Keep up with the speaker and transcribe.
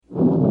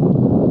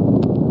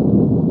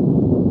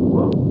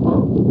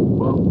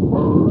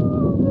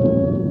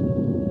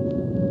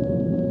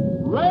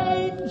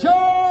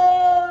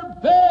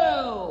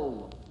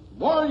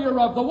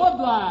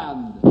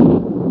woodland.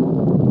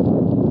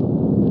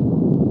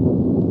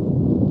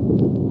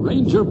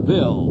 Ranger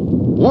Bill,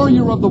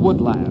 warrior of the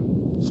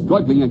woodland,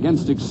 struggling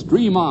against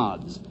extreme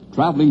odds,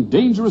 traveling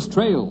dangerous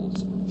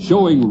trails,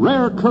 showing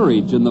rare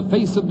courage in the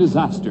face of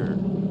disaster.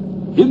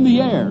 In the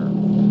air.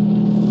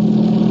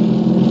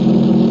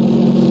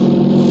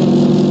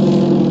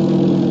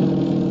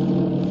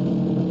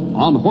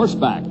 On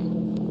horseback.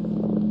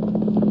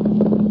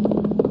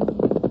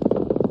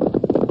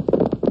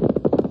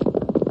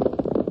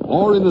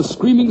 Or in a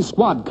screaming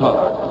squad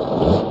car.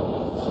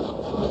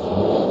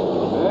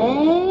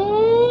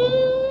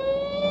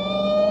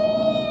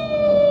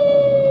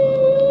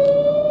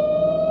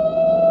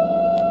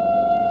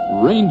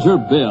 Ranger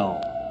Bill,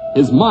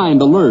 his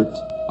mind alert,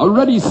 a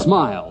ready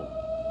smile,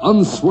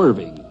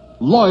 unswerving,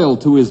 loyal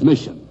to his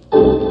mission.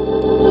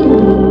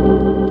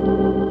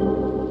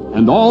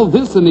 And all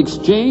this in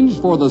exchange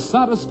for the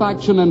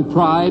satisfaction and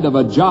pride of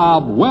a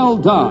job well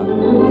done.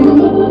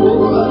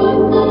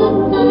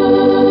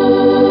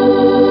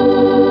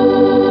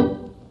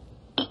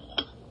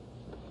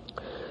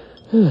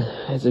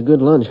 It's a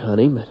good lunch,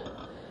 honey, but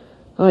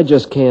I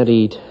just can't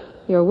eat.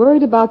 You're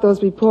worried about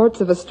those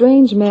reports of a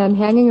strange man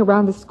hanging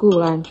around the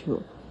school, aren't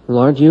you? Well,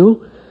 aren't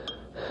you?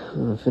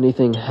 If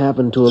anything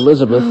happened to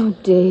Elizabeth... Oh,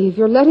 Dave,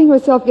 you're letting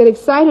yourself get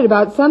excited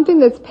about something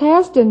that's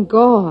past and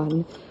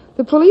gone.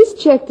 The police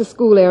checked the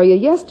school area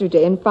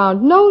yesterday and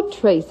found no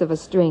trace of a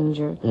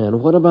stranger.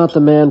 And what about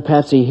the man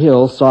Patsy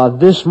Hill saw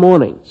this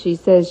morning? She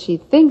says she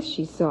thinks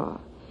she saw.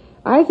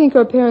 I think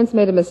her parents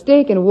made a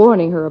mistake in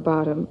warning her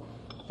about him.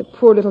 The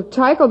poor little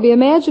tyke will be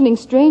imagining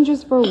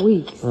strangers for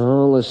weeks.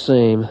 All the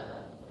same.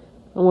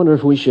 I wonder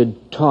if we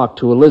should talk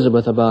to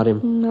Elizabeth about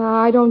him. No,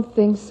 I don't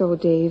think so,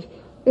 Dave.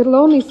 It'll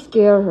only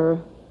scare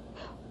her.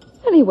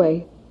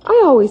 Anyway,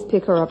 I always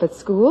pick her up at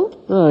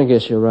school. I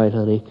guess you're right,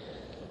 honey.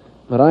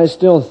 But I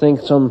still think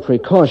some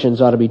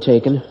precautions ought to be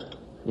taken.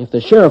 If the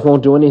sheriff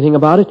won't do anything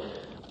about it,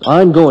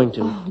 I'm going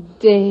to. Oh,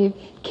 Dave,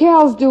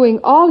 Cal's doing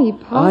all he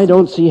possibly... I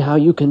don't see how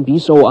you can be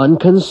so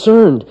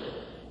unconcerned.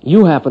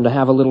 You happen to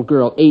have a little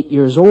girl 8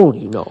 years old,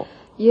 you know.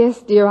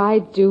 Yes, dear, I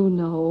do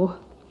know.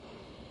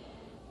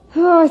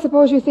 Oh, I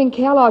suppose you think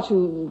Cal ought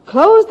to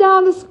close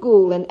down the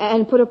school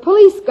and put a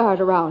police guard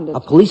around it.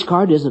 A police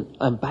guard isn't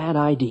a bad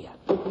idea.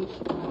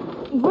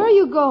 Where are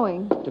you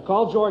going? To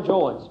call George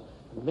Owens.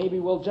 Maybe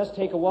we'll just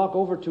take a walk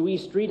over to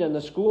East Street and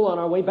the school on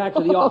our way back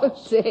to the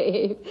office. Oh,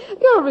 Dave,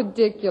 you're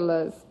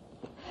ridiculous.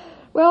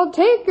 Well,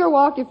 take your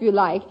walk if you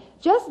like.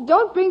 Just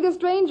don't bring the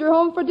stranger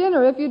home for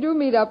dinner if you do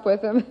meet up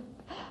with him.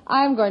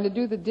 I'm going to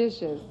do the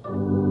dishes.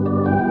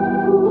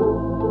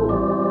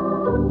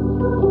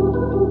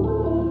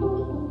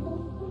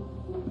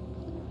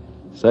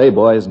 Say,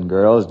 boys and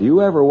girls, do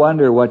you ever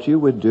wonder what you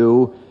would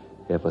do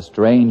if a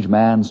strange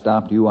man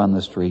stopped you on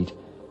the street?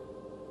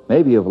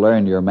 Maybe you've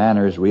learned your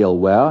manners real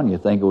well and you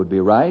think it would be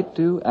right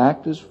to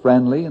act as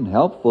friendly and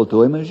helpful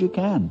to him as you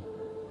can.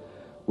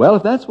 Well,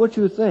 if that's what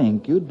you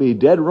think, you'd be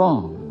dead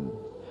wrong.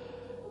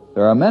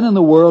 There are men in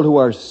the world who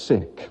are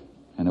sick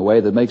in a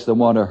way that makes them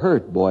want to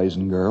hurt boys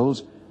and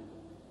girls.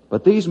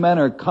 But these men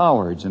are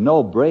cowards, and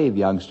no brave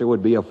youngster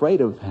would be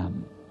afraid of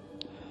them.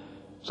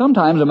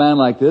 Sometimes a man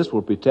like this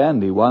will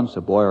pretend he wants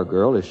a boy or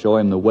girl to show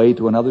him the way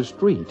to another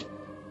street.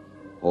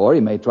 Or he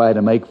may try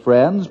to make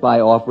friends by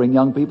offering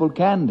young people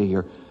candy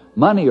or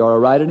money or a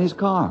ride in his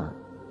car.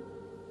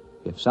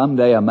 If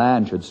someday a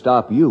man should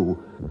stop you,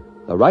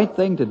 the right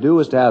thing to do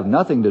is to have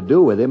nothing to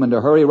do with him and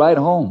to hurry right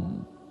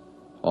home.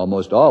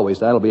 Almost always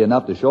that'll be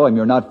enough to show him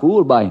you're not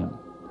fooled by him.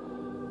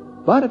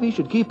 But if he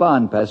should keep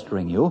on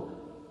pestering you,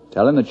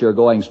 tell him that you're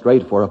going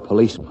straight for a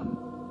policeman.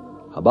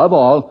 Above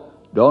all,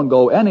 don't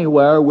go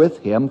anywhere with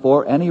him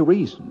for any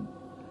reason.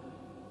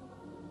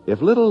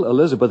 If little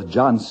Elizabeth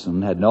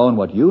Johnson had known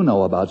what you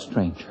know about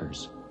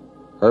strangers,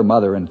 her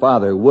mother and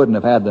father wouldn't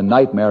have had the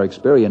nightmare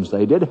experience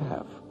they did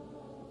have.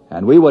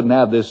 And we wouldn't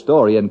have this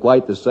story in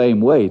quite the same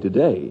way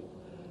today.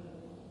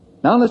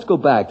 Now let's go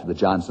back to the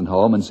Johnson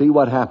home and see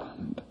what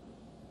happened.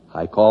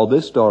 I call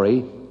this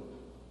story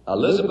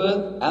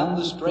Elizabeth and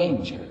the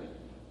Stranger.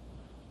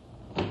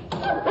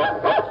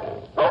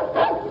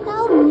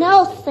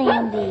 No,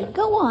 Sandy.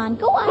 Go on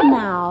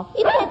now.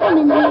 You can't come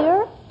in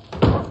here.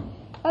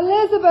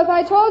 Elizabeth,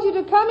 I told you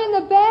to come in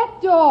the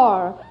back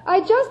door.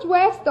 I just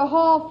waxed the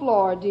hall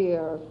floor,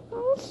 dear.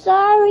 Oh,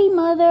 sorry,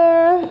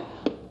 Mother.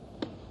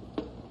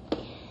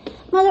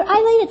 Mother,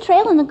 I laid a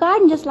trail in the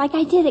garden just like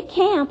I did at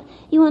camp.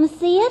 You want to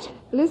see it?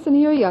 Listen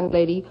here, young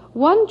lady.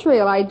 One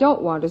trail I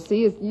don't want to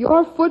see is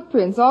your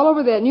footprints all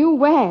over that new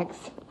wax.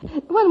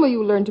 When will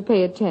you learn to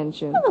pay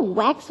attention? Well, the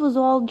wax was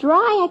all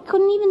dry. I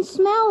couldn't even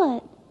smell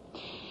it.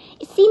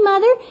 See,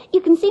 Mother, you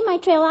can see my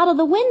trail out of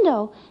the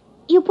window.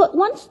 You put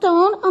one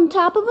stone on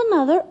top of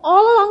another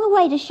all along the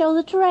way to show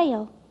the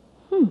trail.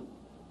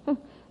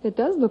 It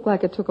does look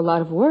like it took a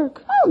lot of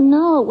work. Oh,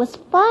 no, it was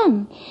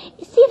fun.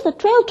 You see, if the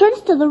trail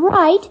turns to the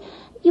right,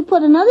 you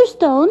put another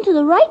stone to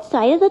the right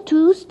side of the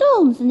two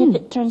stones. And if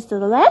it turns to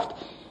the left,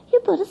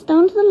 you put a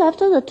stone to the left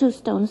of the two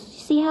stones. You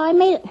see how I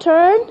made it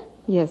turn?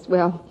 Yes,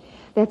 well,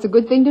 that's a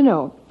good thing to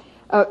know.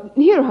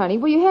 Here, honey,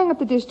 will you hang up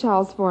the dish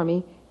towels for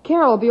me?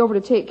 Carol will be over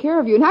to take care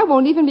of you, and I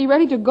won't even be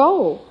ready to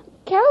go.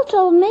 Carol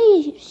told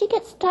me she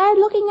gets tired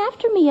looking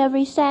after me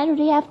every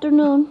Saturday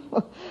afternoon.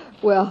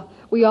 Well,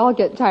 we all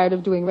get tired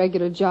of doing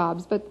regular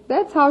jobs, but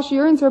that's how she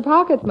earns her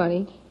pocket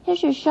money.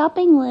 Here's your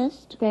shopping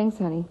list. Thanks,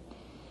 honey.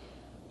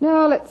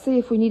 Now, let's see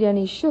if we need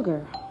any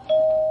sugar.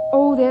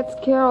 Oh, that's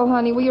Carol,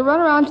 honey. Will you run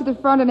around to the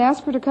front and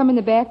ask her to come in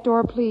the back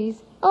door, please?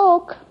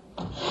 Oak.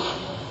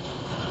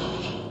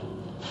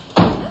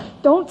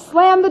 Don't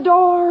slam the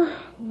door.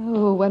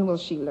 Oh, when will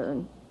she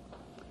learn?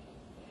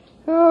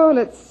 Oh,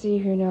 let's see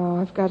here now.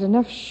 I've got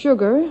enough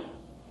sugar.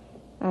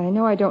 I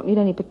know I don't need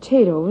any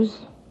potatoes.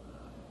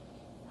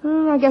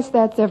 I guess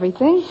that's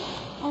everything.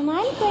 And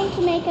I'm going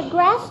to make a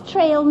grass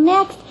trail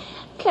next.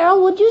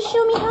 Carol, would you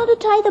show me how to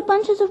tie the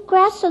bunches of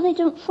grass so they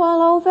don't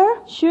fall over?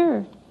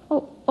 Sure.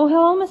 Oh,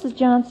 hello, Mrs.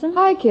 Johnson.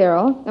 Hi,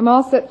 Carol. I'm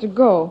all set to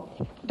go.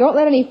 Don't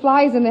let any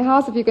flies in the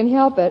house if you can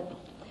help it.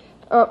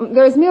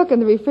 There's milk in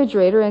the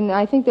refrigerator, and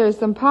I think there's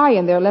some pie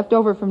in there left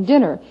over from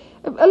dinner.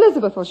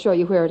 Elizabeth will show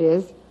you where it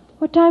is.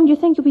 What time do you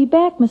think you'll be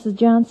back, Mrs.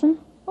 Johnson?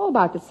 Oh,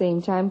 about the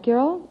same time,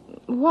 Carol.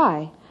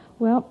 Why?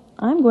 Well,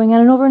 I'm going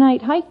on an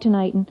overnight hike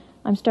tonight, and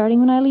I'm starting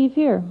when I leave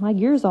here. My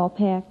gear's all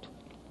packed.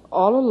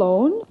 All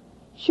alone?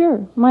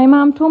 Sure. My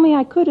mom told me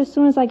I could as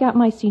soon as I got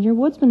my senior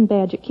woodsman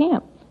badge at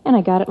camp, and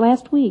I got it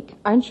last week.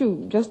 Aren't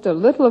you just a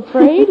little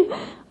afraid?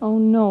 Oh,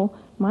 no.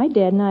 My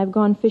dad and I have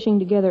gone fishing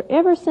together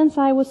ever since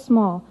I was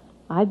small.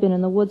 I've been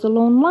in the woods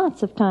alone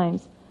lots of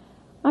times.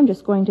 I'm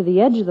just going to the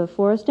edge of the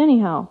forest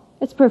anyhow.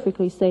 It's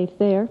perfectly safe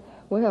there.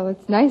 Well,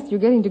 it's nice you're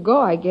getting to go,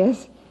 I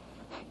guess.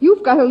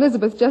 You've got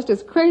Elizabeth just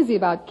as crazy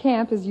about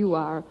camp as you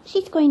are.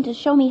 She's going to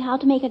show me how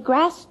to make a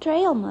grass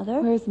trail, Mother.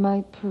 Where's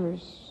my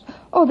purse?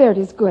 Oh, there it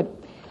is. Good.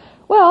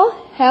 Well,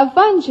 have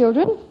fun,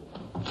 children.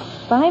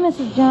 Bye,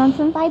 Mrs.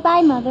 Johnson.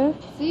 Bye-bye, Mother.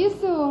 See you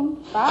soon.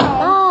 Bye.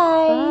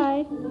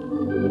 Bye.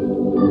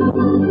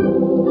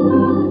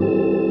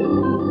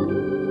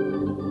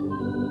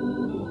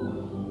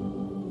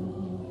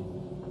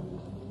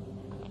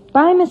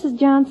 Bye, Mrs.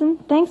 Johnson.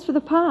 Thanks for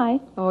the pie.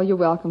 Oh, you're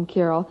welcome,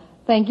 Carol.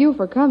 Thank you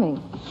for coming.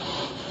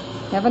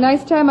 Have a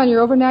nice time on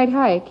your overnight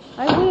hike.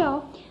 I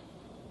will.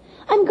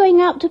 I'm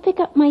going out to pick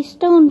up my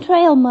stone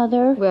trail,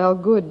 Mother. Well,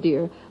 good,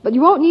 dear. But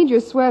you won't need your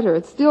sweater.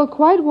 It's still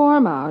quite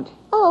warm out.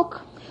 Oak.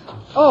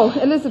 Oh,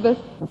 Elizabeth,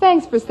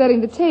 thanks for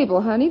setting the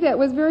table, honey. That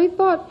was very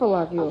thoughtful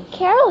of you.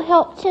 Carol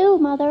helped too,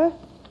 Mother.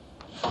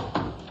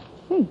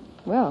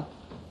 Well.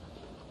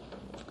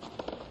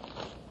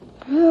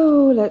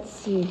 Oh, let's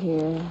see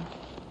here.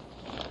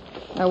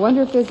 I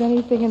wonder if there's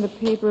anything in the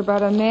paper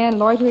about a man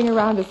loitering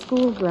around a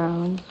school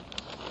ground.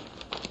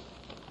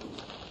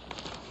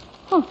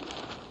 Huh.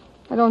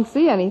 I don't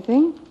see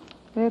anything.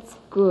 That's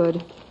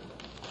good.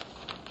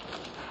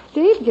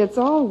 Dave gets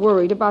all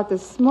worried about the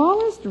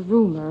smallest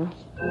rumor.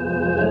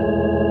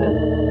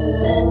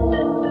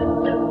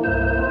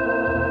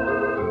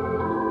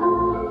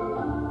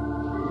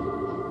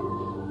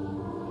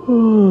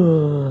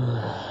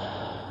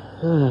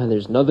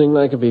 There's nothing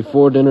like a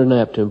before-dinner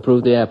nap to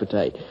improve the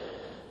appetite.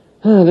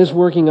 This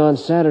working on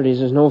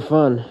Saturdays is no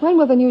fun. When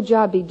will the new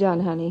job be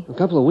done, honey? A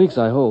couple of weeks,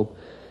 I hope.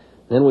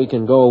 Then we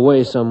can go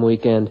away some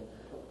weekend.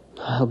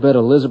 I'll bet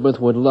Elizabeth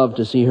would love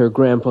to see her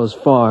grandpa's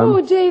farm.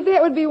 Oh, Dave,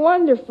 that would be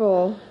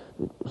wonderful.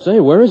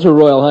 Say, where is Her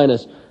Royal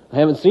Highness? I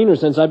haven't seen her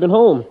since I've been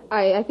home.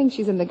 I think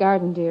she's in the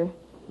garden, dear.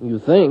 You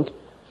think?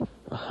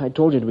 I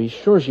told you to be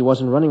sure she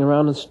wasn't running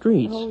around the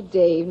streets. Oh,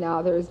 Dave,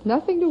 now, there's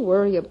nothing to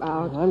worry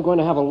about. I'm going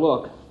to have a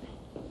look.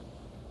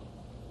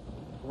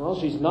 Well,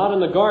 she's not in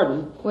the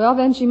garden. Well,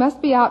 then she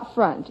must be out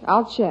front.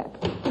 I'll check.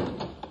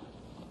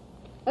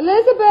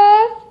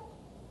 Elizabeth!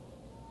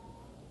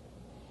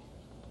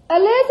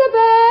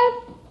 Elizabeth!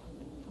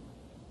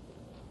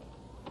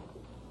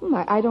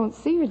 I don't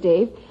see her,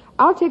 Dave.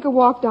 I'll take a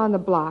walk down the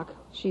block.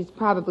 She's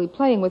probably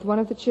playing with one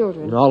of the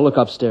children. I'll look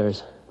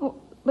upstairs. Oh,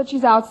 but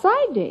she's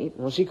outside, Dave.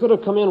 Well, she could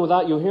have come in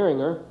without you hearing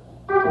her.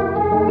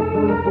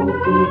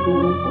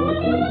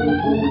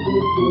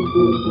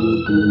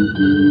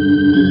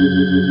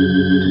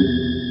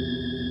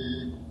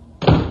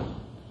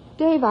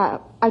 Dave,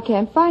 I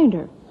can't find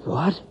her.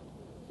 What?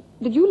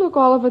 Did you look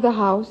all over the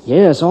house?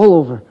 Yes, all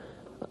over.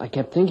 I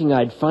kept thinking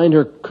I'd find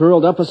her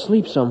curled up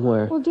asleep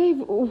somewhere. Well, Dave,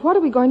 what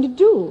are we going to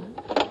do?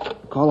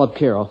 Call up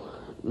Carol.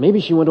 Maybe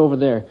she went over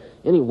there.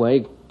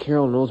 Anyway,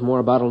 Carol knows more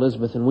about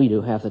Elizabeth than we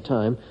do half the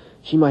time.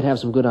 She might have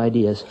some good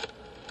ideas.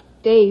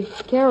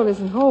 Dave, Carol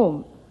isn't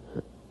home.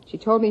 She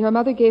told me her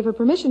mother gave her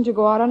permission to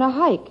go out on a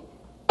hike.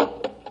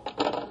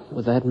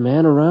 Was that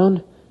man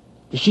around?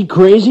 Is she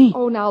crazy?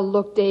 Oh, now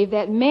look, Dave,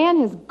 that man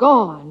has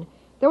gone.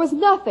 There was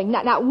nothing,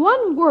 not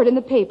one word in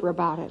the paper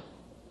about it.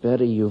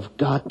 Betty, you've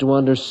got to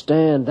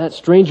understand. That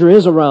stranger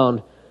is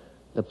around.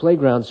 The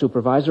playground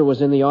supervisor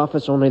was in the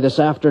office only this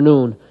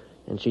afternoon,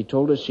 and she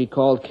told us she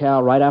called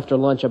Cal right after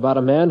lunch about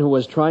a man who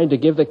was trying to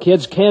give the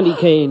kids candy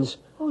canes.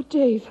 Oh,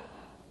 Dave,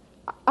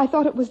 I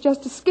thought it was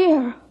just a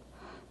scare.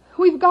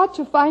 We've got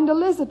to find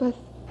Elizabeth.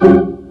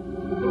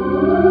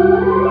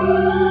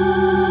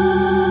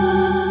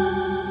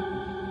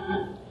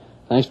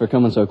 Thanks for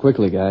coming so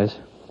quickly, guys.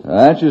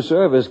 At your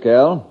service,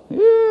 Cal.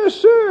 Yes,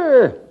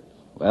 sir.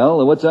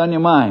 Well, what's on your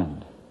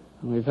mind?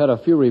 We've had a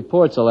few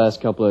reports the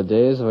last couple of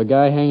days of a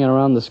guy hanging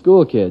around the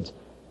school kids.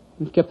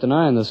 We've kept an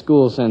eye on the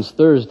school since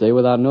Thursday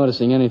without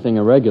noticing anything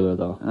irregular,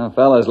 though. Well,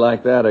 fellas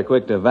like that are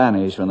quick to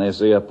vanish when they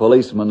see a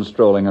policeman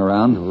strolling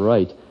around.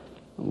 Right.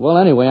 Well,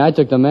 anyway, I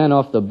took the man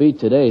off the beat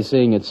today,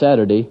 seeing it's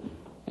Saturday,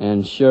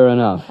 and sure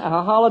enough...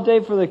 A holiday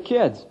for the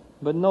kids,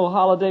 but no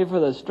holiday for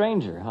the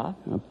stranger, huh?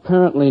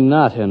 Apparently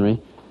not, Henry.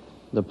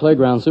 The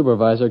playground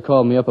supervisor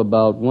called me up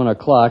about 1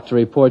 o'clock to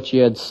report she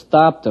had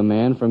stopped a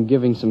man from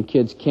giving some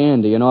kids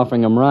candy and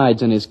offering them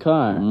rides in his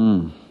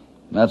car.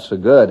 That's for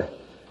good.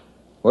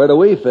 Where do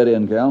we fit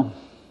in, Cal?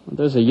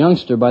 There's a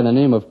youngster by the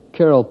name of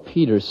Carol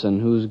Peterson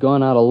who's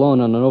gone out alone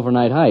on an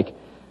overnight hike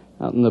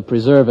out in the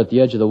preserve at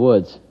the edge of the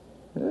woods.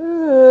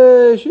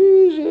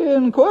 She's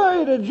in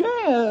quite a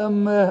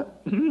jam.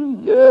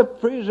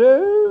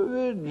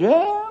 Preserve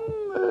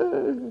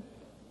jam?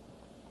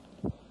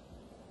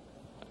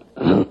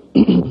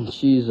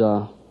 She's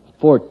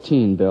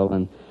 14, Bill,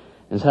 and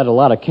has had a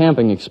lot of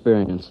camping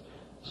experience.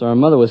 So her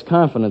mother was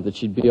confident that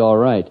she'd be all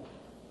right.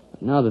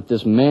 But now that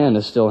this man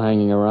is still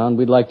hanging around,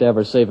 we'd like to have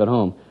her safe at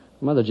home.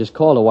 Her mother just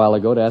called a while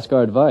ago to ask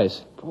our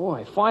advice.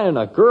 Boy, finding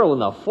a girl in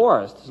the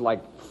forest is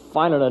like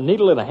finding a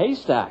needle in a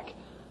haystack.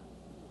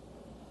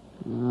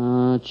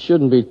 It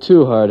shouldn't be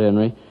too hard,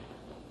 Henry.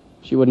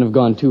 She wouldn't have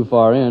gone too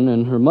far in,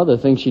 and her mother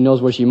thinks she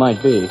knows where she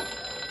might be.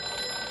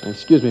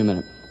 Excuse me a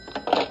minute.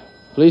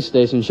 Police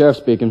station, sheriff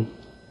speaking.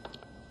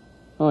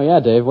 Oh,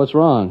 yeah, Dave, what's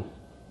wrong?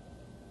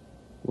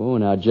 Oh,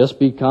 now, just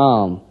be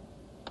calm.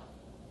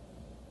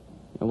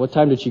 What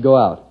time did she go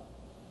out?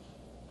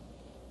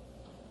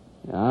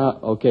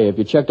 Okay, have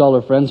you checked all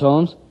her friends'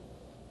 homes?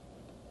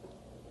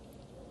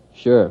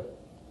 Sure.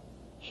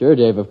 Sure,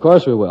 Dave, of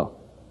course we will.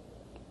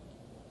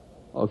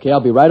 Okay,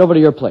 I'll be right over to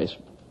your place.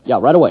 Yeah,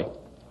 right away.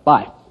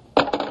 Bye.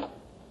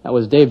 That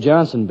was Dave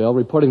Johnson, Bill,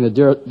 reporting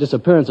the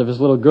disappearance of his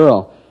little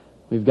girl.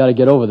 We've got to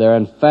get over there,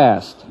 and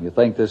fast. You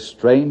think this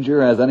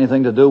stranger has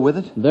anything to do with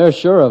it? They're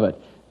sure of it.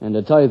 And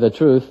to tell you the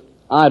truth,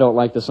 I don't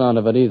like the sound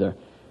of it either.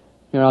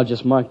 Here, I'll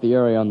just mark the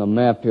area on the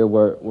map here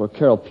where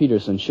Carol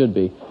Peterson should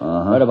be.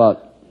 Right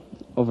about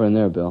over in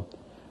there, Bill.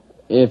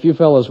 If you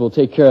fellows will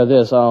take care of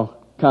this, I'll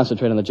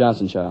concentrate on the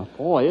Johnson child.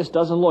 Boy, this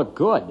doesn't look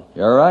good.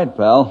 You're right,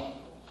 pal.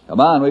 Come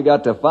on, we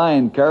got to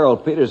find Carol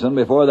Peterson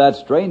before that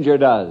stranger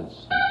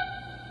does.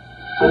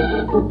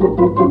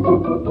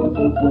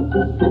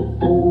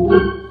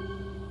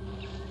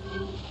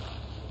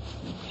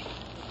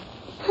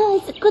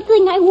 It's a good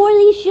thing I wore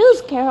these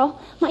shoes, Carol.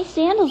 My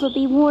sandals will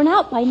be worn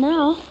out by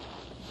now.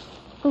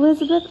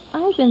 Elizabeth,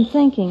 I've been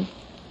thinking.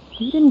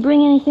 You didn't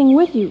bring anything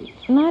with you,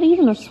 not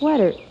even a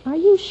sweater. Are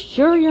you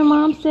sure your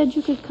mom said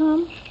you could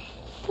come?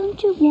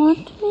 Don't you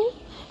want me?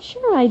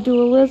 Sure I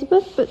do,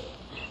 Elizabeth, but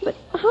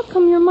how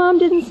come your mom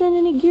didn't send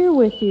any gear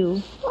with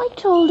you? I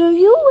told her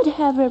you would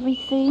have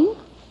everything.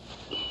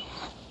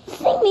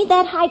 Sing me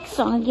that hike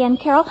song again,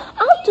 Carol.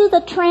 I'll do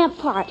the tramp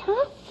part,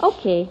 huh?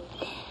 Okay.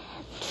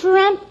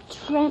 Tramp,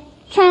 tramp,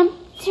 tramp,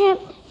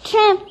 tramp,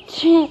 tramp,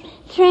 tramp,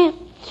 tramp,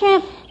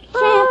 tramp,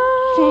 tramp,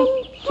 tramp,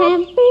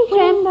 tramp,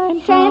 tramp,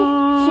 tramp,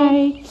 tramp,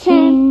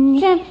 tramp,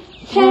 tramp,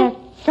 tramp,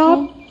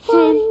 tramp,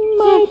 on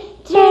my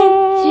tramp,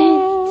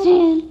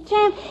 tramp,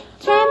 tramp,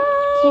 tramp,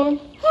 tramp,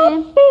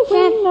 tramp,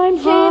 when I'm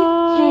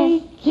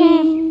hiking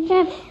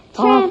tramp,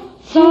 tramp,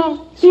 tramp,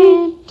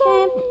 tramp,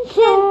 tramp,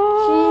 tramp,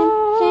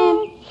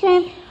 tramp, tramp,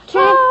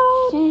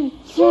 tramp,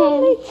 tramp,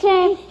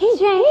 tramp,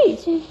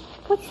 tramp.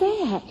 What's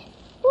that?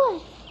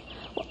 What?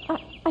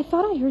 I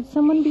thought I heard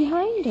someone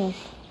behind us.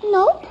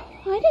 Nope,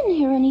 I didn't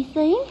hear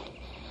anything.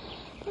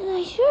 But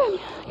I sure am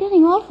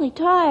getting awfully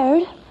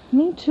tired.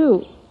 Me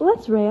too.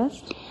 Let's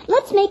rest.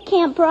 Let's make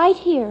camp right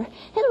here.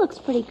 It looks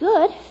pretty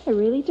good. It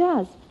really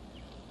does.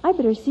 I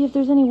better see if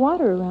there's any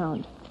water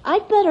around.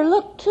 I'd better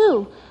look,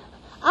 too.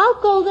 I'll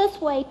go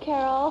this way,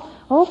 Carol.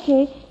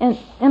 Okay, and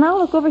I'll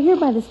look over here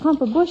by this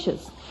clump of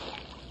bushes.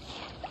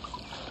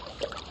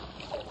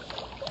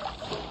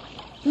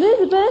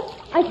 Elizabeth,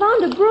 I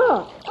found a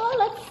brook. Oh,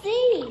 let's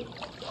see.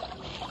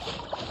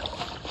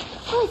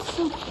 Oh, it's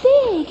so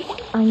big.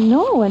 I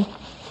know, and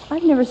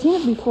I've never seen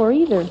it before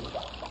either.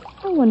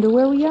 I wonder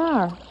where we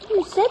are.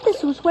 You said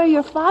this was where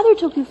your father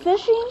took you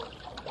fishing.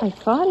 I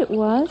thought it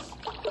was.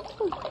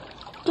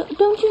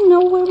 Don't you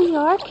know where we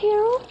are,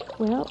 Carol?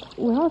 Well,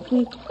 if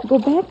we go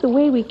back the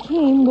way we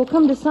came, we'll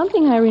come to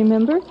something I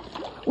remember.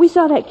 We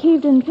saw that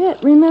caved-in pit,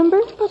 remember?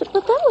 But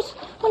that was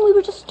when we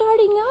were just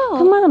starting out.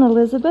 Come on,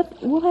 Elizabeth.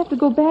 We'll have to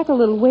go back a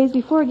little ways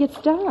before it gets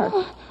dark.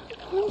 Oh,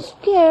 I'm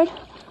scared.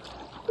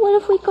 What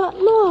if we got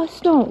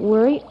lost? Don't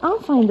worry. I'll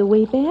find the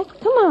way back.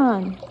 Come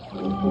on.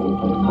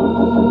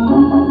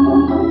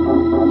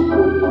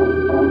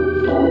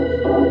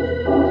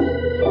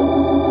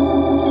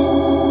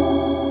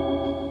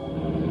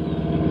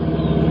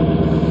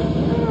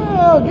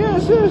 Well,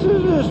 guess this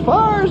is as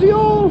far as the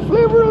old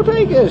flivver will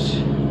take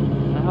us.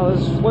 Now,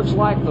 this looks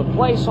like the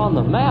place on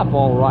the map,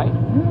 all right.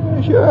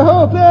 I sure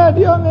hope that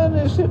young'un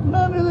is sitting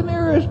under the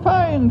nearest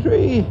pine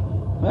tree.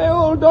 My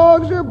old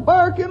dogs are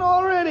barking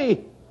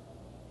already.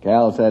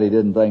 Cal said he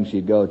didn't think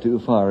she'd go too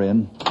far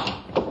in.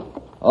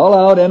 All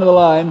out, end of the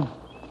line.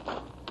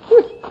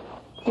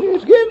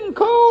 It's getting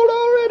cold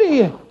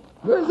already.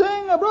 Good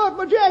thing I brought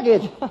my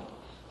jacket.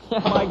 Yeah,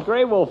 my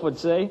gray wolf would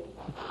say.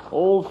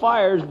 Old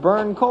fires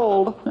burn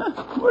cold.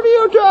 What are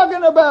you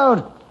talking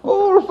about?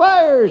 Old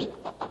fires.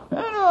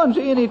 I don't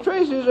see any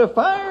traces of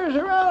fires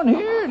around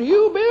here. Do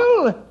you,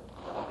 Bill?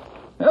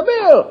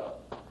 Bill?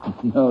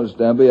 No,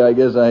 Stumpy, I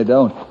guess I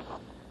don't.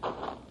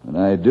 But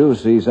I do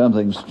see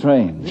something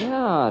strange.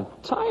 Yeah,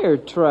 tire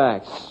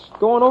tracks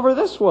going over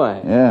this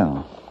way.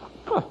 Yeah.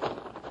 Huh.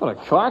 Well, a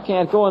car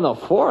can't go in the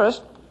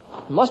forest.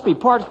 It must be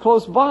parked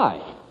close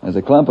by. There's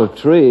a clump of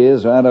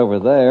trees right over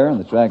there, and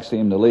the tracks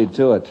seem to lead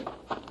to it.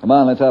 Come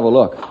on, let's have a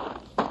look.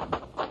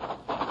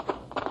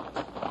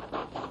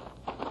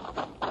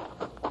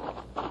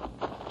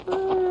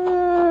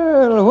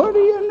 Well, what do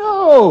you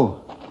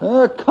know?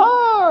 A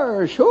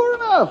car, sure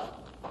enough.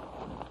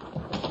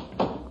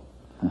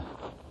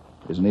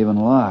 Isn't even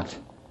locked.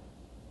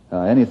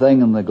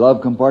 Anything in the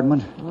glove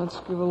compartment? Let's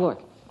give a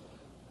look.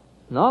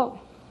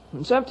 No,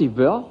 it's empty,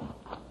 Bill.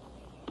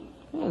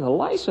 And the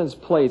license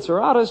plates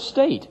are out of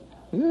state.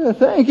 You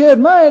think it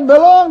might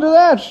belong to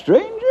that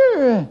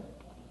stranger?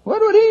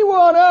 What would he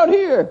want out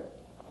here?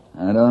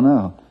 I don't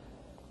know.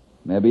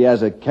 Maybe he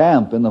has a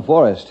camp in the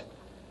forest.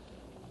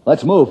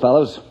 Let's move,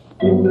 fellows.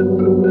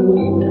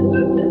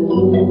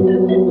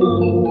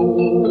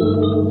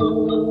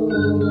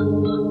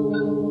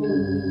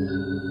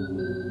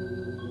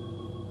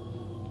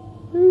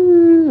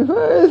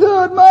 I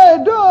thought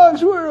my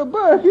dogs were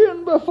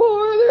a-barking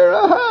before they're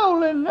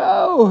a-howling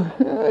now.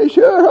 I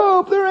sure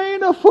hope there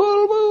ain't a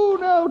full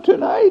moon out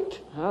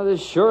tonight.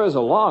 This sure is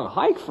a long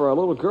hike for a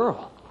little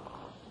girl.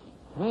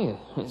 Hey,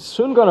 it's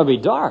soon going to be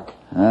dark.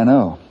 I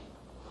know.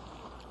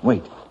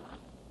 Wait.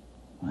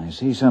 I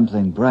see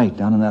something bright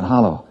down in that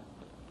hollow.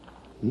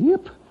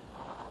 Yep.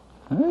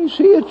 I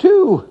see it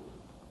too.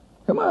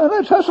 Come on,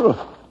 let's hustle.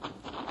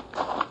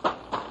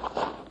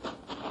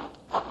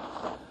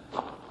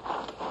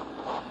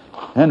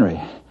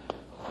 Henry,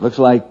 looks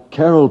like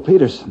Carol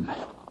Peterson,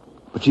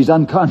 but she's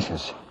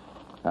unconscious.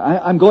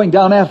 I'm going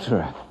down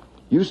after her.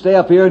 You stay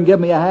up here and give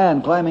me a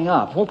hand climbing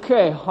up.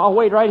 Okay, I'll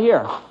wait right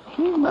here.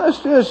 She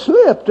must have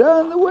slipped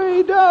on the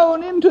way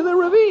down into the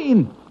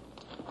ravine.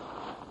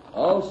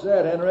 All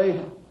set, Henry.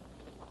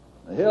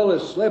 The hill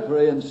is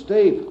slippery and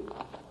steep.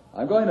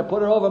 I'm going to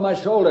put her over my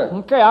shoulder.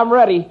 Okay, I'm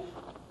ready.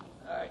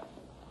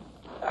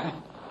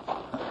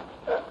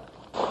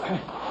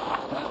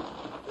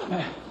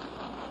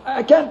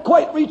 I can't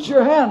quite reach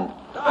your hand.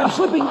 I'm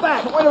slipping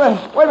back. Wait a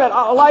minute,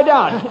 I'll lie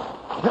down.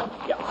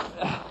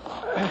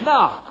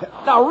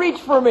 Now reach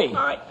for me. All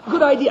right,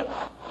 good idea.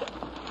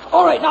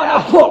 All right,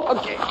 now pull.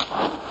 Okay.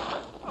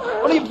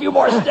 Only a few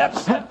more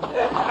steps. That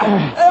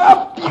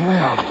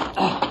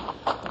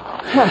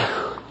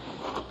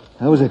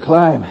was a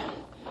climb.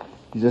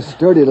 She's a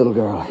sturdy little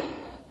girl.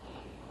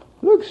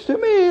 Looks to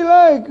me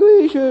like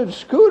we should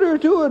scoot her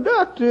to a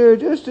doctor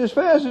just as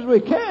fast as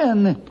we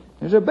can.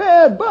 There's a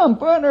bad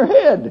bump on her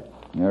head.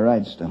 You're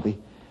right, Stumpy.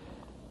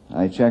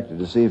 I checked her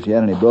to see if she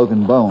had any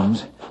broken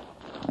bones.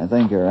 I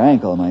think her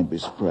ankle might be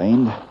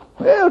sprained.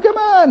 Well, come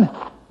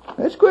on.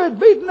 Let's quit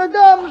beating our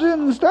gums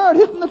and start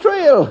hitting the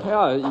trail.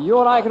 Yeah, you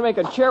and I can make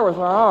a chair with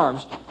our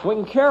arms. We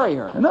can carry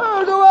her. And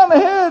I'll go on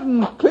ahead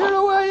and clear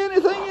away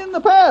anything in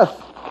the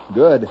path.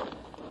 Good.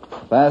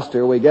 The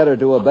faster we get her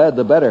to a bed,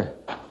 the better.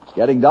 It's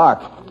getting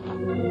dark.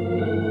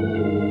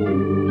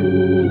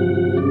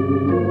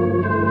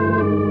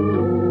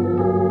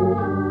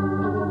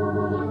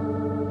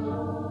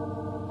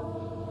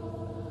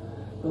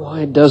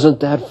 Why doesn't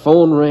that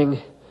phone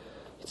ring?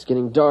 It's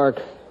getting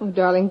dark. Oh,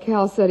 darling,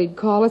 Cal said he'd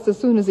call us as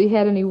soon as he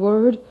had any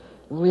word.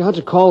 Well, he ought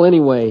to call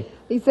anyway.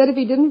 He said if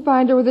he didn't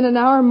find her within an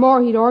hour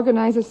more, he'd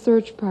organize a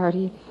search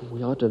party.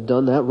 We ought to have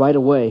done that right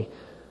away.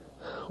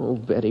 Oh,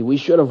 Betty, we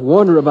should have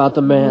warned her about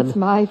the man. It's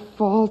my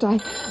fault.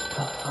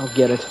 I'll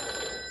get it.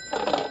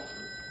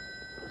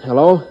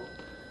 Hello?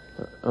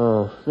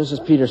 Oh,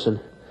 Mrs. Peterson.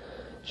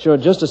 Sure,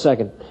 just a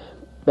second.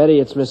 Betty,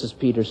 it's Mrs.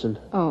 Peterson.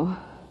 Oh.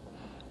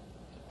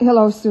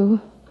 Hello, Sue.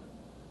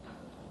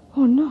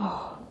 Oh,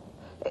 no.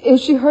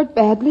 Is she hurt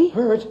badly?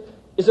 Hurt?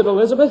 Is it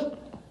Elizabeth?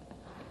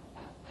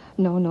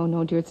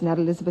 No, dear. It's not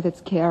Elizabeth.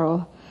 It's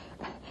Carol.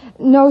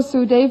 No,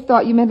 Sue. Dave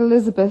thought you meant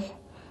Elizabeth.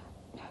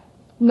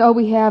 No,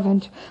 we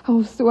haven't.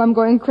 Oh, Sue, I'm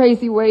going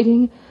crazy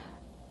waiting.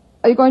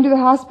 Are you going to the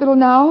hospital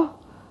now?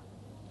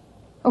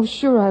 Oh,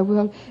 sure I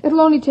will.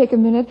 It'll only take a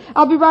minute.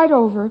 I'll be right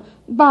over.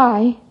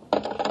 Bye.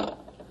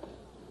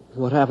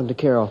 What happened to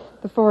Carol?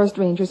 The forest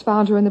rangers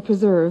found her in the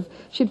preserve.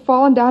 She'd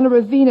fallen down a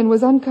ravine and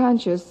was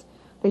unconscious.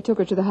 They took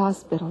her to the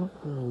hospital.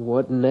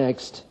 What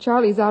next?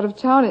 Charlie's out of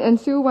town, and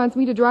Sue wants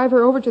me to drive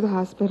her over to the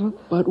hospital.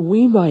 But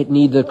we might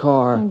need the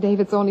car. Oh, Dave,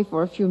 it's only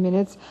for a few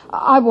minutes.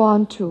 I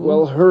want to.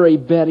 Well, hurry,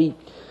 Betty.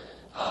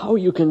 How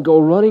you can go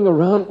running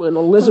around when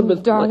Elizabeth...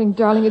 Oh,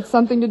 darling, it's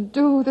something to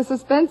do. The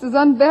suspense is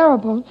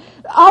unbearable.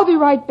 I'll be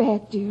right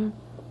back, dear.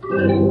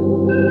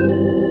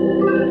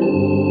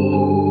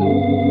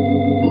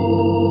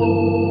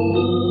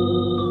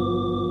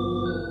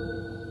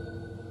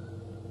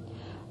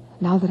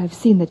 Now that I've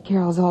seen that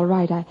Carol's all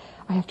right, I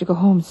have to go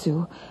home,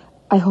 Sue.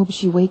 I hope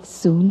she wakes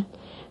soon.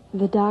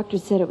 The doctor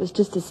said it was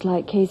just a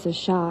slight case of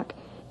shock.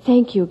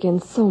 Thank you again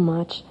so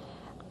much.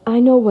 I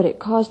know what it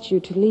cost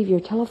you to leave your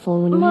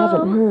telephone when you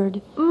haven't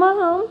heard.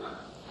 Mom.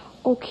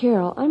 Oh,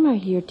 Carol, I'm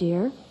right here,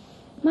 dear.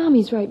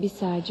 Mommy's right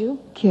beside you.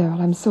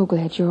 Carol, I'm so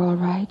glad you're all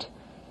right.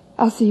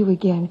 I'll see you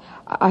again.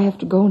 I have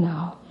to go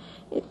now.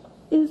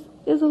 Is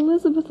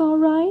Elizabeth all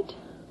right?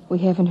 We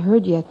haven't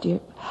heard yet,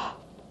 dear.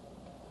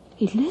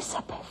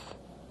 Elizabeth?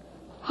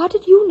 How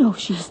did you know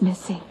she's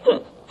missing?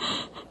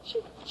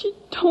 She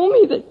told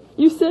me that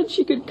you said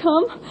she could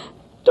come.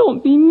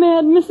 Don't be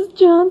mad, Mrs.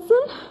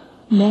 Johnson.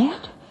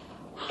 Mad?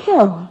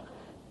 Carol,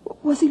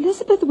 was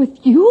Elizabeth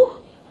with you?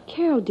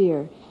 Carol,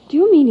 dear, do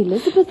you mean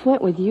Elizabeth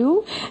went with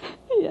you?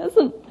 Yes,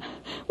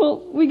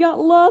 well, we got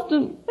lost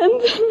and then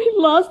we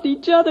lost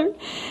each other.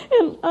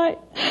 And I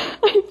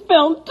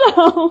fell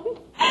down.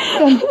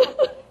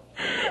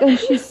 Then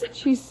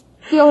she's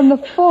still in the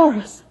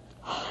forest.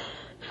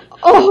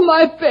 Oh,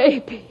 my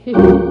baby.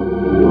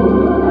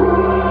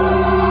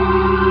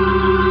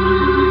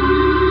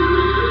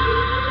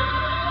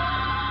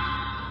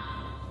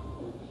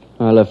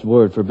 I left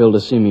word for Bill to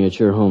see me at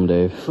your home,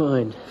 Dave.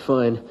 Fine.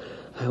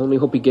 I only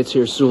hope he gets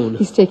here soon.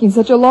 He's taking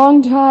such a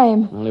long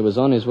time. Well, he was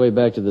on his way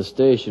back to the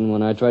station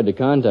when I tried to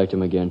contact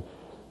him again.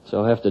 So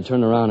I'll have to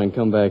turn around and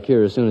come back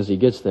here as soon as he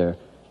gets there.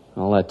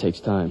 All that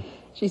takes time.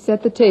 She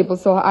set the table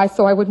so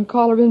I wouldn't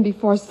call her in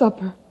before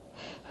supper.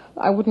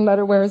 I wouldn't let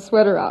her wear a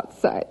sweater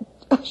outside.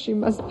 She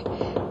must be...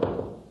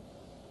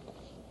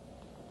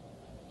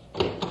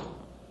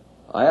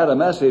 I had a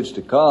message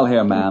to call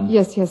here, ma'am.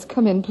 Yes,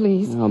 come in,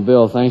 please. Oh,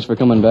 Bill, thanks for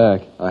coming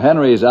back.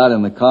 Henry's out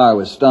in the car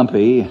with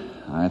Stumpy.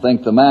 I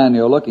think the man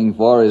you're looking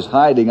for is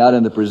hiding out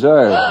in the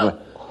preserve.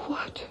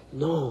 What?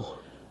 No.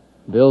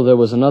 Bill, there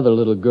was another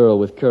little girl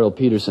with Carol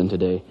Peterson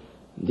today.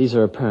 These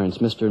are her parents,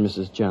 Mr. and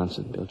Mrs.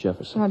 Johnson, Bill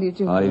Jefferson. How do you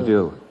do? How do you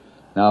do?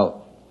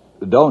 Now,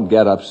 don't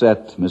get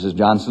upset, Mrs.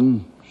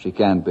 Johnson. She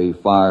can't be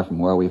far from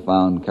where we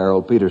found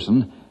Carol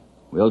Peterson.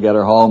 We'll get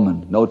her home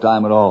in no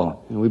time at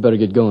all. We better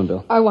get going,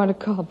 Bill. I want to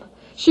come.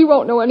 She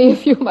won't know any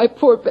of you, my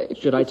poor baby.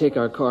 Should I take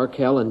our car,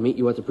 Cal, and meet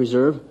you at the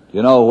preserve? Do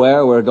you know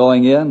where we're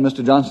going in,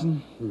 Mr.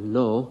 Johnson?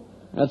 No.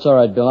 That's all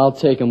right, Bill. I'll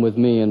take him with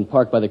me and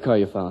park by the car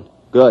you found.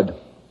 Good.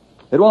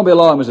 It won't be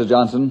long, Mrs.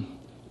 Johnson.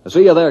 I'll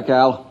see you there,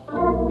 Cal.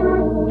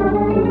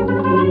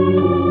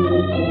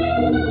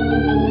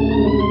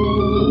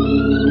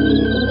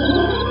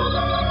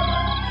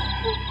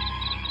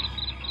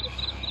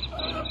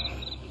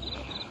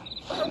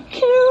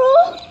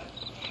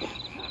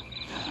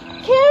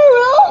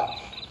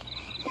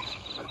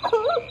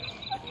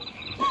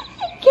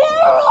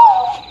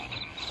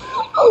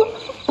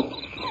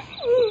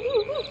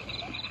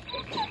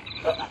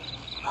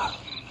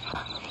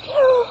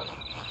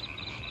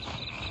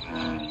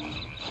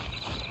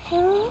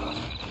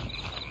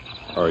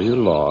 Are you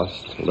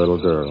lost, little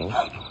girl?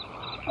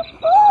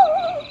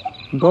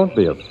 Don't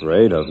be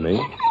afraid of me.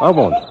 I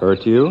won't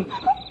hurt you.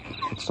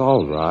 It's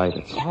all right.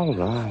 It's all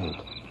right.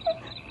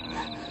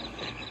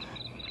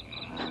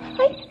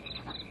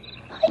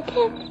 I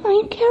can't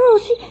find Carol.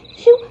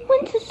 She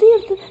went to see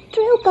if the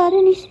trail got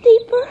any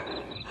steeper.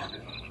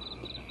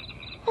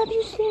 Have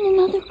you seen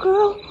another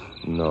girl?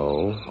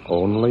 No,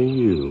 only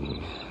you.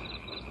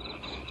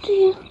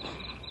 Do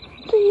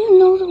you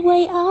know the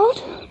way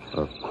out?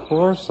 Of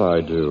course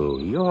I do.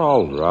 You're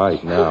all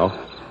right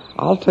now.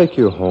 I'll take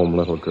you home,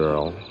 little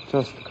girl.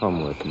 Just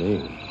come with me.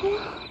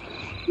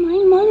 My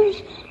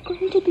mother's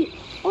going to be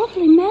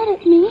awfully mad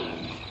at me.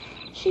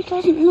 She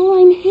doesn't know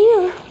I'm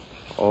here.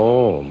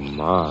 Oh,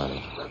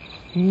 my.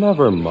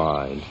 Never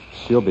mind.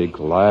 She'll be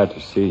glad to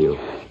see you.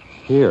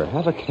 Here,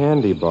 have a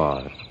candy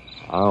bar.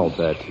 I'll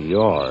bet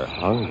you're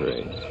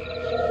hungry.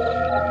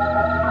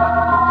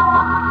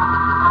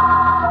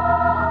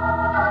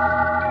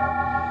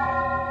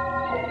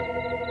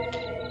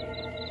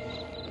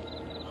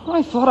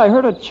 I thought I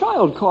heard a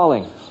child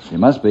calling. She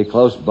must be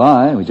close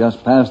by. We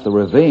just passed the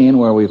ravine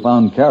where we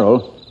found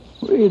Carol.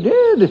 We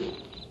did?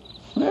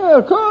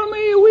 Well, call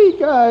me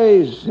weak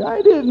eyes.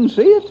 I didn't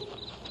see it.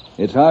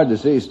 It's hard to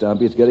see,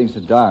 Stumpy. It's getting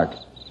so dark.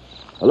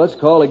 Well, let's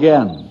call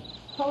again.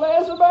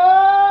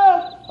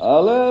 Elizabeth!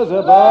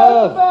 Elizabeth!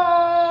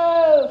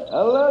 Elizabeth!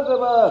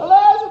 Elizabeth!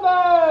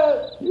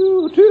 Elizabeth!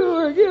 You two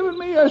are giving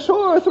me a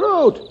sore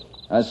throat.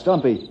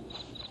 Stumpy,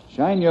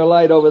 shine your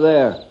light over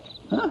there.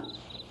 Huh?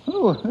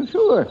 Oh,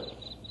 sure.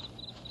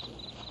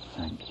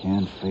 I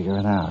can't figure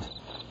it out.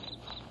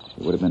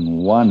 She would have been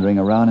wandering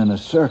around in a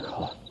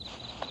circle.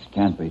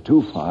 Can't be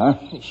too far.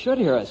 You should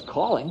hear us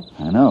calling.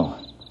 I know.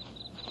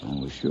 I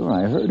was sure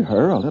I heard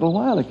her a little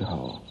while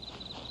ago.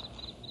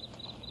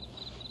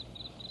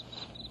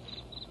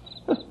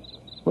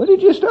 What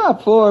did you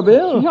stop for,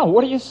 Bill? No,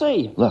 what do you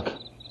see? Look,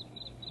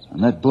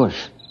 on that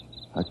bush,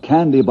 a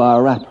candy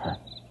bar wrapper.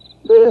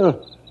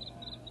 Bill,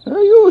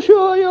 are you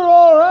sure you're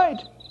all right?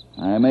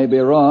 I may be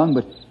wrong,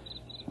 but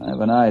I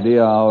have an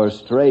idea our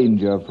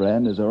stranger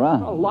friend is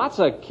around. Oh, lots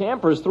of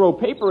campers throw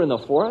paper in the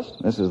forest.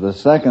 This is the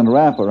second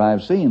wrapper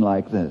I've seen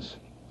like this.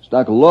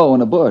 stuck low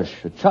in a bush.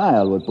 A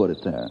child would put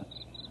it there.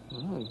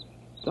 Well,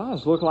 it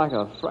does look like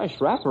a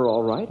fresh wrapper,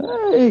 all right.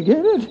 Hey,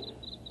 get it?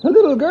 The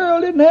little girl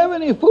didn't have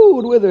any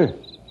food with her.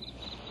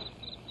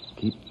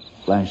 Keep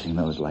flashing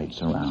those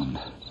lights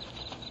around.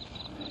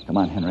 Come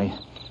on, Henry.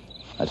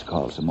 Let's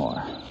call some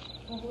more.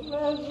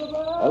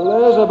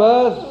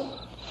 Elizabeth!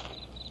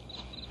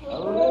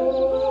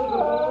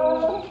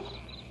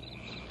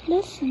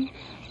 Listen,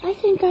 I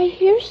think I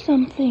hear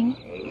something.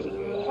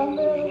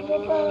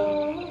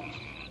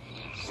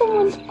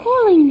 Someone's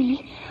calling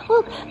me.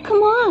 Look, come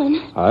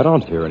on. I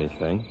don't hear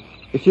anything.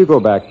 If you go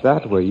back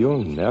that way,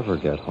 you'll never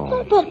get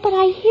home. But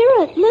I hear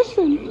it.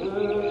 Listen.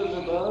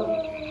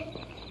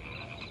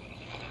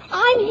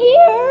 I'm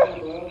here.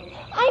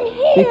 I'm Be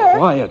here.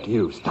 quiet,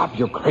 you. Stop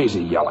your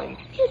crazy yelling.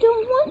 You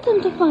don't want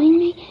them to find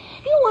me.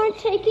 You aren't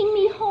taking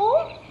me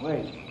home.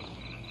 Wait.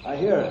 I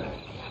hear it.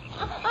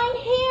 I'm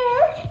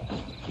here.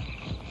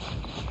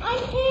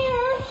 I'm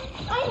here.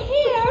 I'm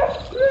here.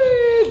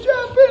 Hey,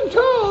 jumping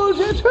toads,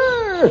 it's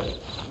her!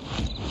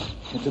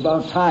 It's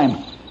about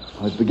time.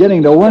 I was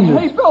beginning to wonder.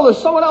 Hey, Bill, there's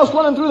someone else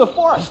running through the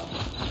forest.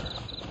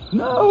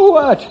 Now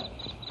what?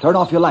 Turn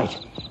off your light.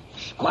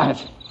 Shh,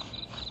 quiet.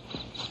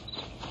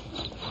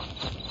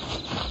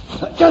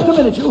 Just a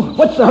minute, you.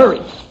 What's the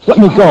hurry? Let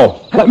me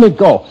go. Let me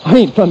go. I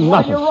ain't done Why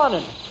are nothing. you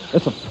running?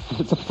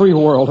 It's a free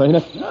world, ain't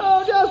it?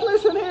 No, just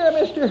listen here,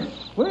 mister.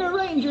 We're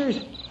rangers,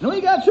 and we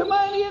got some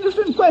mighty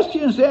interesting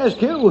questions to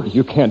ask you.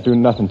 You can't do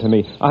nothing to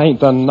me. I ain't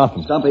done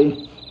nothing.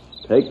 Stumpy,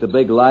 take the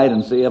big light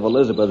and see if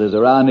Elizabeth is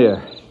around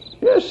here.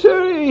 Yes,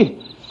 sirree.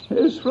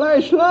 This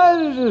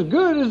flashlight is as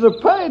good as the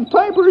Pied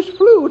Piper's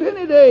flute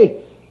any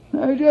day.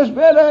 I just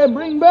bet I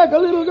bring back a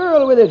little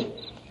girl with it.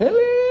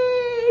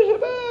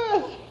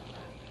 Elizabeth!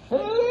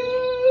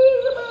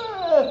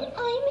 Elizabeth!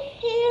 I'm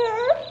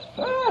here.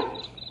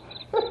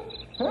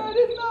 I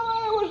didn't know I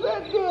was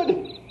that good.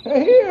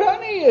 Here,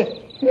 honey.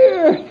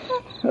 Here.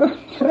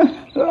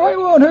 I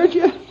won't hurt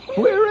you.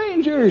 We're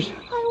rangers. I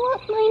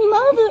want my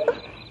mother.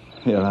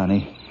 Here,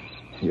 honey.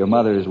 Your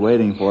mother is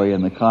waiting for you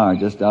in the car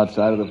just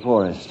outside of the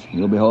forest.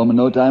 You'll be home in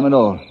no time at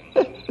all.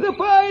 The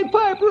Pied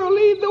Piper will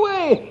lead the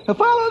way.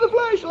 Follow the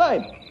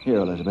flashlight. Here,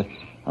 Elizabeth.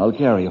 I'll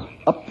carry you.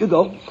 Up you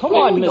go. Come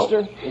on,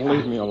 mister.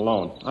 Leave me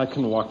alone. I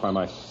can walk by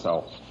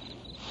myself.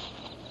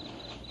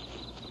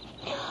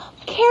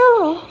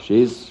 Carol.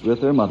 She's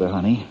with her mother,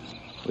 honey.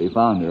 We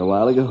found her a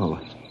while ago.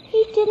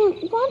 He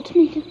didn't want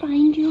me to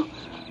find you.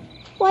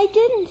 Why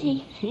didn't he?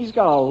 He's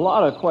got a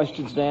lot of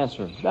questions to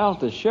answer down at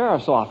the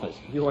sheriff's office.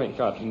 You ain't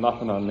got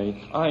nothing on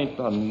me. I ain't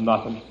done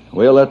nothing.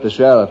 We'll let the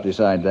sheriff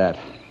decide that.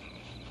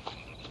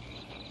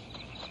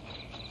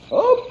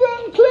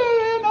 Open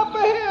clearing up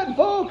ahead,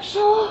 folks.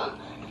 Oh,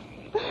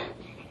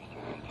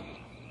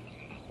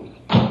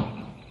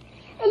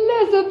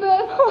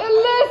 Elizabeth!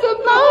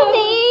 Elizabeth!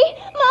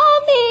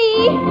 Mommy!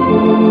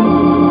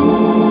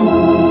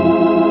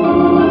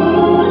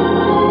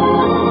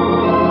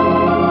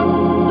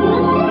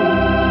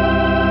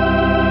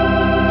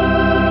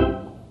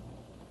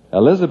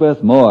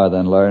 Elizabeth more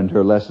than learned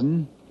her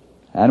lesson.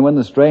 And when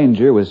the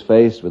stranger was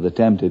faced with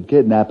attempted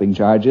kidnapping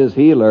charges,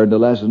 he learned a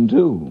lesson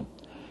too.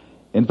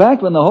 In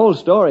fact, when the whole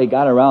story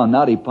got around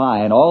Knotty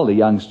Pine, all the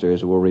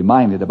youngsters were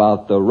reminded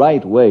about the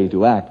right way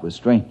to act with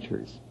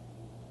strangers.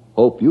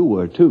 Hope you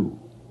were too.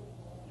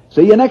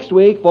 See you next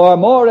week for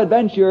more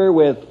adventure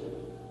with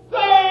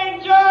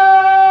Danger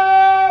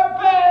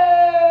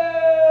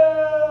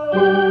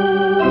Bill!